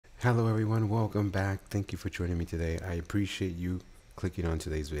Hello everyone, welcome back. Thank you for joining me today. I appreciate you clicking on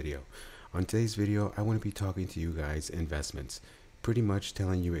today's video. On today's video, I want to be talking to you guys investments, pretty much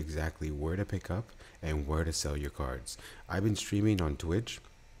telling you exactly where to pick up and where to sell your cards. I've been streaming on Twitch,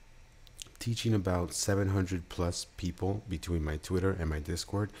 teaching about 700 plus people between my Twitter and my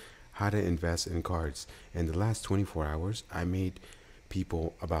Discord how to invest in cards. In the last 24 hours, I made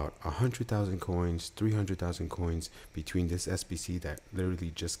people about 100,000 coins, 300,000 coins between this SBC that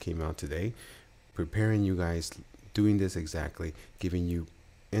literally just came out today, preparing you guys, doing this exactly, giving you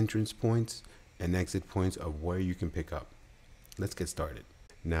entrance points and exit points of where you can pick up. Let's get started.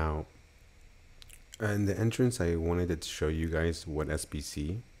 Now, in the entrance, I wanted to show you guys what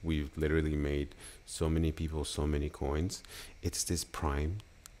SBC. We've literally made so many people, so many coins. It's this Prime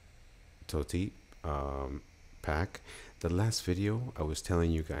Toti pack. The last video I was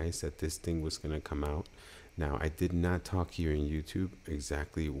telling you guys that this thing was gonna come out. Now I did not talk here in YouTube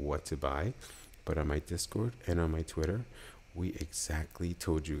exactly what to buy, but on my Discord and on my Twitter we exactly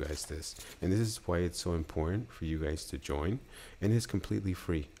told you guys this, and this is why it's so important for you guys to join, and it's completely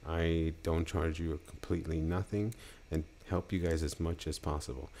free. I don't charge you completely nothing and help you guys as much as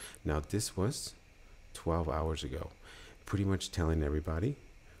possible. Now this was 12 hours ago, pretty much telling everybody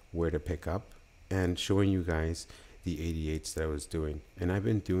where to pick up and showing you guys the 88s that I was doing. And I've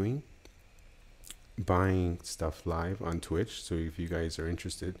been buying stuff live on Twitch, so if you guys are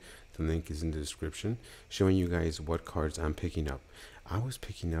interested, the link is in the description, showing you guys what cards I'm picking up. I was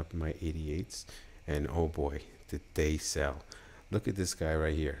picking up my 88s, and oh boy, did they sell. Look at this guy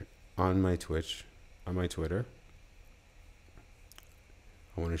right here on my Twitch, on my Twitter.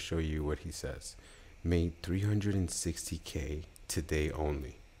 I want to show you what he says. Made 360k today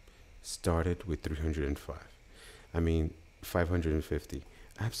only. Started with 305. I mean 550.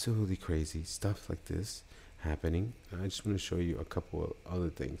 Absolutely crazy stuff like this happening. I just want to show you a couple of other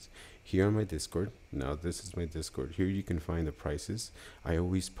things here on my Discord. Now this is my Discord. Here you can find the prices. I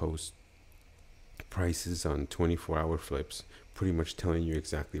always post prices on 24-hour flips, pretty much telling you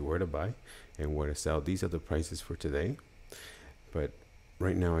exactly where to buy and where to sell. These are the prices for today, but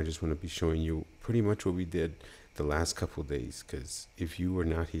right now I just want to be showing you pretty much what we did the last couple days, because if you were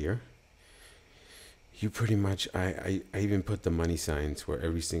not here, you pretty much, I even put the money signs for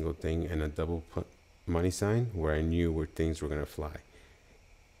every single thing and a double money sign where I knew where things were going to fly.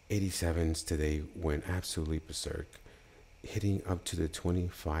 87s today went absolutely berserk, hitting up to the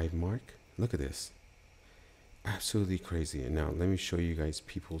 25 mark. Look at this. Absolutely crazy. And now let me show you guys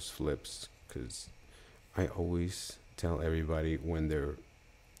people's flips, because I always tell everybody when they're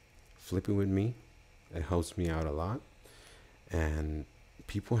flipping with me, it helps me out a lot. And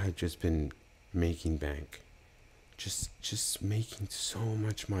people have just been making bank, just making so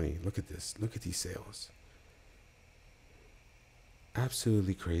much money. Look at this, look at these sales.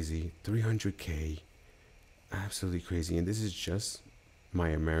 Absolutely crazy. 300k, absolutely crazy. And this is just my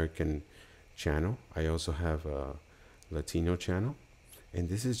American channel. I also have a Latino channel, and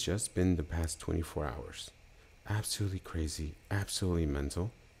this has just been the past 24 hours. Absolutely crazy, absolutely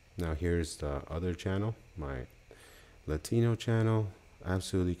mental. Now here's the other channel, my Latino channel.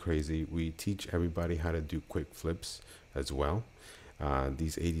 Absolutely crazy. We teach everybody how to do quick flips as well.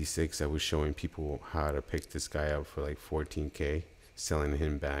 These 86, I was showing people how to pick this guy up for like 14k, selling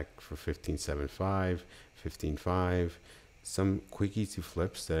him back for 15.75, 15.5. Some quick easy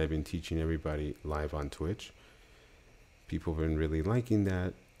flips that I've been teaching everybody live on Twitch. People have been really liking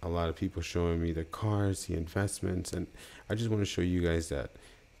that. A lot of people showing me the cards, the investments, and I just want to show you guys that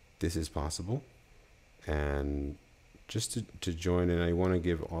this is possible. And just to join, and I want to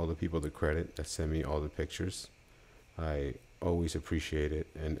give all the people the credit that send me all the pictures. I always appreciate it,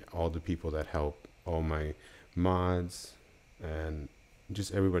 and all the people that help, all my mods, and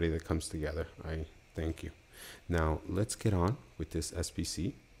just everybody that comes together. I thank you. Now let's get on with this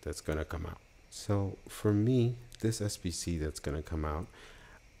SBC that's gonna come out. So for me, this SBC that's gonna come out,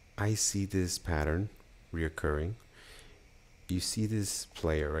 I see this pattern reoccurring. You see this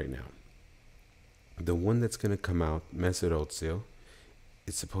player right now. The one that's going to come out, Mesut Özil,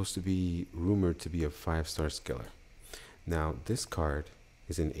 it's supposed to be rumored to be a 5-star skiller. Now, this card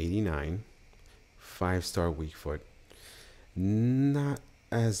is an 89, 5-star weak foot. Not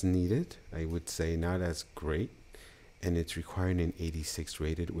as needed, I would say, not as great. And it's requiring an 86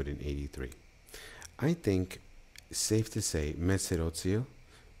 rated with an 83. I think, safe to say, Mesut Özil,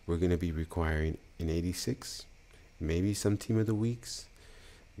 we're going to be requiring an 86, maybe some team of the weeks.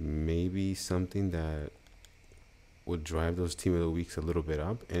 Maybe something that would drive those team of the weeks a little bit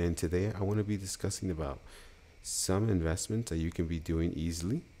up. And today I want to be discussing about some investments that you can be doing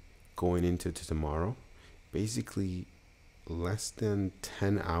easily going into tomorrow. Basically less than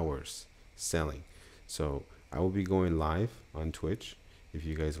 10 hours selling. So I will be going live on Twitch if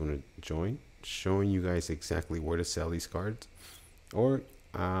you guys want to join, showing you guys exactly where to sell these cards. Or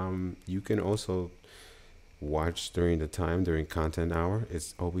you can also watch during content hour.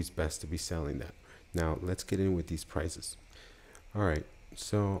 It's always best to be selling that. Now let's get in with these prices. All right,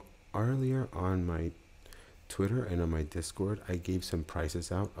 so earlier on my Twitter and on my Discord, I gave some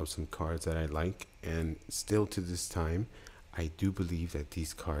prices out of some cards that I like, and still to this time, I do believe that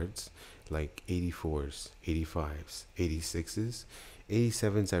these cards, like 84s, 85s, 86s,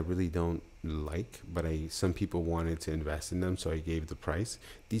 87s, I really don't like, but some people wanted to invest in them, so I gave the price.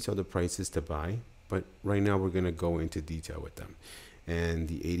 These are the prices to buy, but right now we're going to go into detail with them. And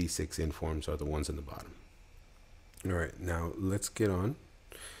the 86 informs are the ones on the bottom. All right, now let's get on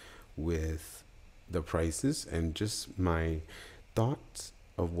with the prices and just my thoughts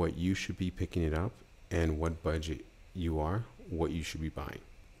of what you should be picking it up and what budget you are, what you should be buying.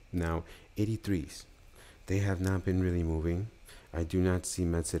 Now, 83s, they have not been really moving. I do not see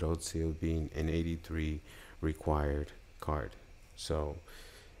Mesut Özil being an 83 required card. So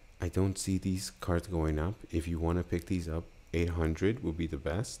I don't see these cards going up. If you want to pick these up, 800 will be the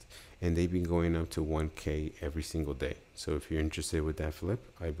best, and they've been going up to 1K every single day. So if you're interested with that flip,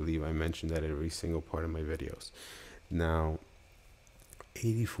 I believe I mentioned that every single part of my videos. Now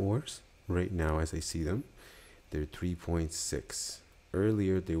 84s right now, as I see them, they're 3.6.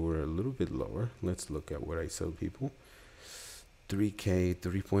 Earlier they were a little bit lower. Let's look at what I sell people. 3K,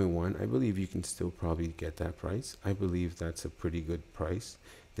 3.1. I believe you can still probably get that price. I believe that's a pretty good price.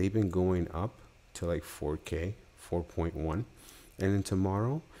 They've been going up to like 4K, 4.1. And then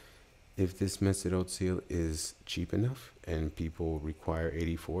tomorrow, if this Mesut Özil is cheap enough and people require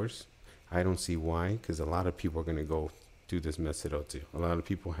 84s, I don't see why, because a lot of people are going to go do this Mesut Özil. A lot of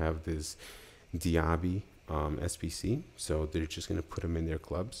people have this Diaby SPC, so they're just going to put them in their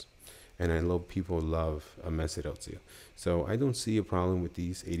clubs. And I know people love a Mesut Özil. So I don't see a problem with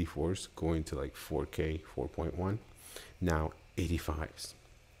these 84s going to like 4K, 4.1. Now, 85s.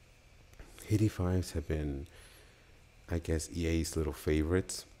 85s have been, I guess, EA's little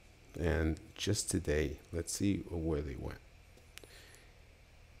favorites. And just today, let's see where they went.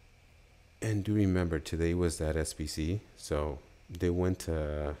 And do remember, today was that SPC. So they went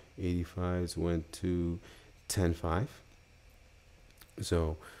to 85s, went to 10.5.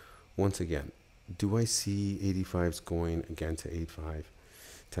 So once again, do I see 85s going again to 8.5,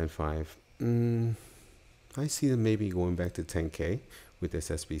 10.5? I see them maybe going back to 10K with this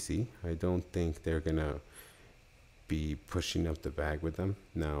SPC. I don't think they're going to be pushing up the bag with them.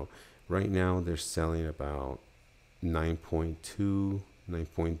 Now, right now, they're selling about 9.2,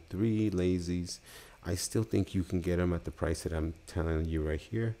 9.3 lazies. I still think you can get them at the price that I'm telling you right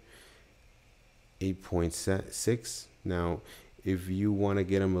here, 8.6. Now, if you want to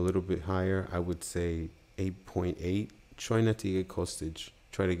get them a little bit higher, I would say 8.8. Try not to get Kostic.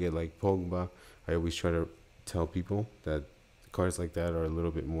 Try to get like Pogba. I always try to tell people that cards like that are a little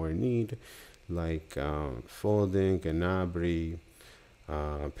bit more in need, like Foden, Gnabry,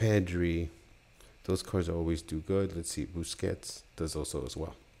 Pedri. Those cards always do good. Let's see, Busquets does also as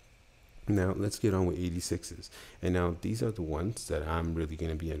well. Now let's get on with 86s. And now these are the ones that I'm really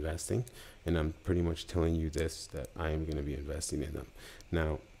going to be investing, and I'm pretty much telling you this, that I am going to be investing in them.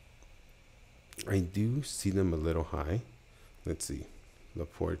 Now I do see them a little high. Let's see,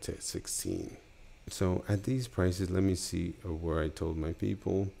 Laporte at 16. So at these prices, let me see where I told my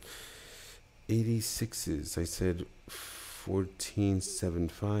people. 86s, I said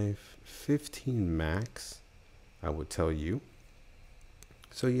 14.75, 15 max, I would tell you.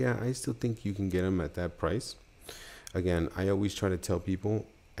 So yeah, I still think you can get them at that price. Again, I always try to tell people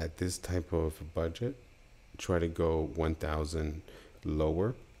at this type of budget, try to go 1,000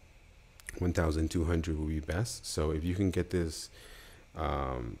 lower. 1,200 would be best. So if you can get this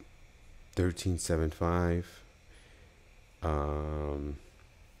 13.75,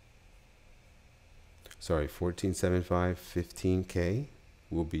 sorry, 14.75, 15K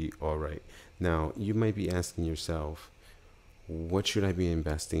will be all right. Now you might be asking yourself, what should I be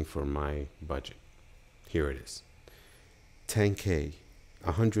investing for my budget? Here it is. 10K,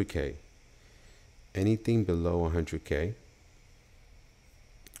 100K, anything below 100K,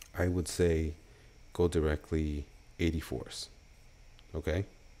 I would say go directly 84s. Okay?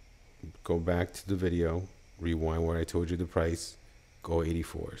 Go back to the video, rewind where I told you the price, go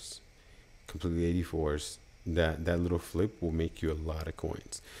 84s. Completely 84s. That little flip will make you a lot of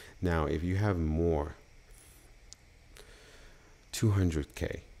coins. Now, if you have more,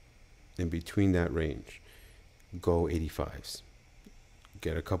 200K, in between that range, go 85s.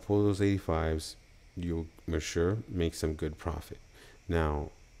 Get a couple of those 85s, you'll for sure make some good profit.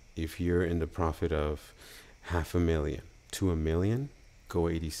 Now, if you're in the profit of 500,000 to 1 million, go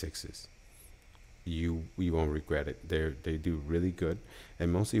 86s. You won't regret it. They do really good,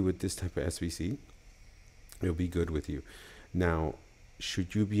 and mostly with this type of SBC, it'll be good with you. Now,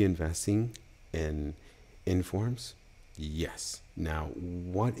 should you be investing in informs? Yes. Now,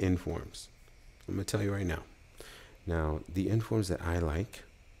 what informs? I'm gonna tell you right now. Now, the informs that I like,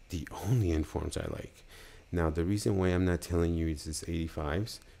 the only informs I like. Now, the reason why I'm not telling you is this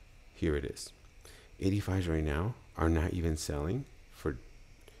 85s. Here it is. 85s right now are not even selling for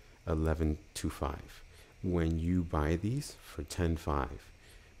 11.25 when you buy these for 10.5.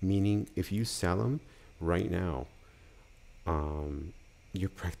 Meaning, if you sell them right now, you're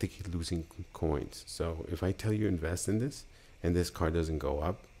practically losing coins. So if I tell you invest in this and this card doesn't go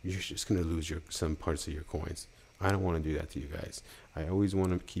up, you're just gonna lose some parts of your coins. I don't want to do that to you guys. I always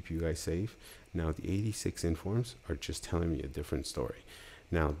want to keep you guys safe. Now the 86 informs are just telling me a different story.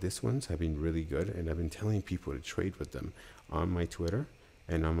 Now this ones have been really good, and I've been telling people to trade with them on my Twitter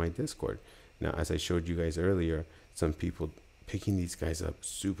and on my Discord. Now, as I showed you guys earlier, some people picking these guys up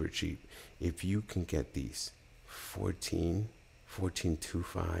super cheap. If you can get these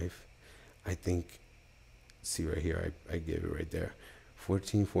 14.25, I think, see right here, I gave it right there,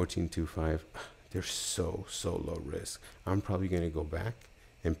 14.25. They're so low risk. I'm probably gonna go back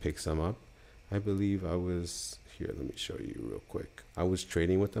and pick some up. I believe I was here, let me show you real quick. I was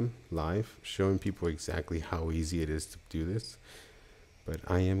trading with them live, showing people exactly how easy it is to do this. But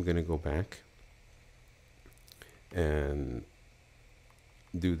I am gonna go back and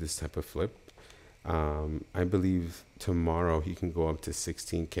do this type of flip. I believe tomorrow he can go up to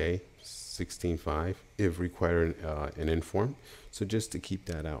 16K, 16.5 if required an inform. So just to keep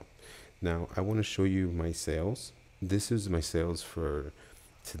that out. Now I want to show you my sales. This is my sales for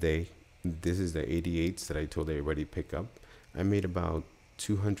today. This is the 88s that I told everybody to pick up. I made about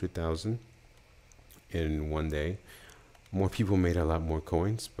 200,000 in one day. More people made a lot more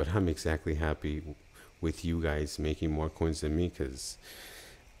coins, but I'm exactly happy with you guys making more coins than me, because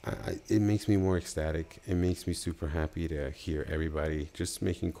it makes me more ecstatic. It makes me super happy to hear everybody just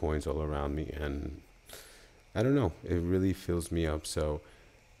making coins all around me, and I don't know, it really fills me up. So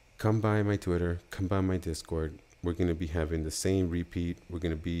come by my Twitter, come by my Discord. We're going to be having the same repeat. We're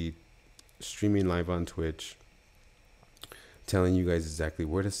going to be streaming live on Twitch, telling you guys exactly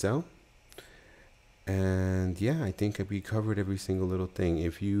where to sell. And yeah, I think we covered every single little thing.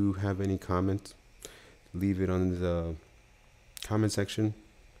 If you have any comments, leave it on the comment section.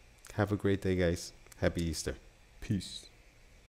 Have a great day, guys. Happy Easter. Peace.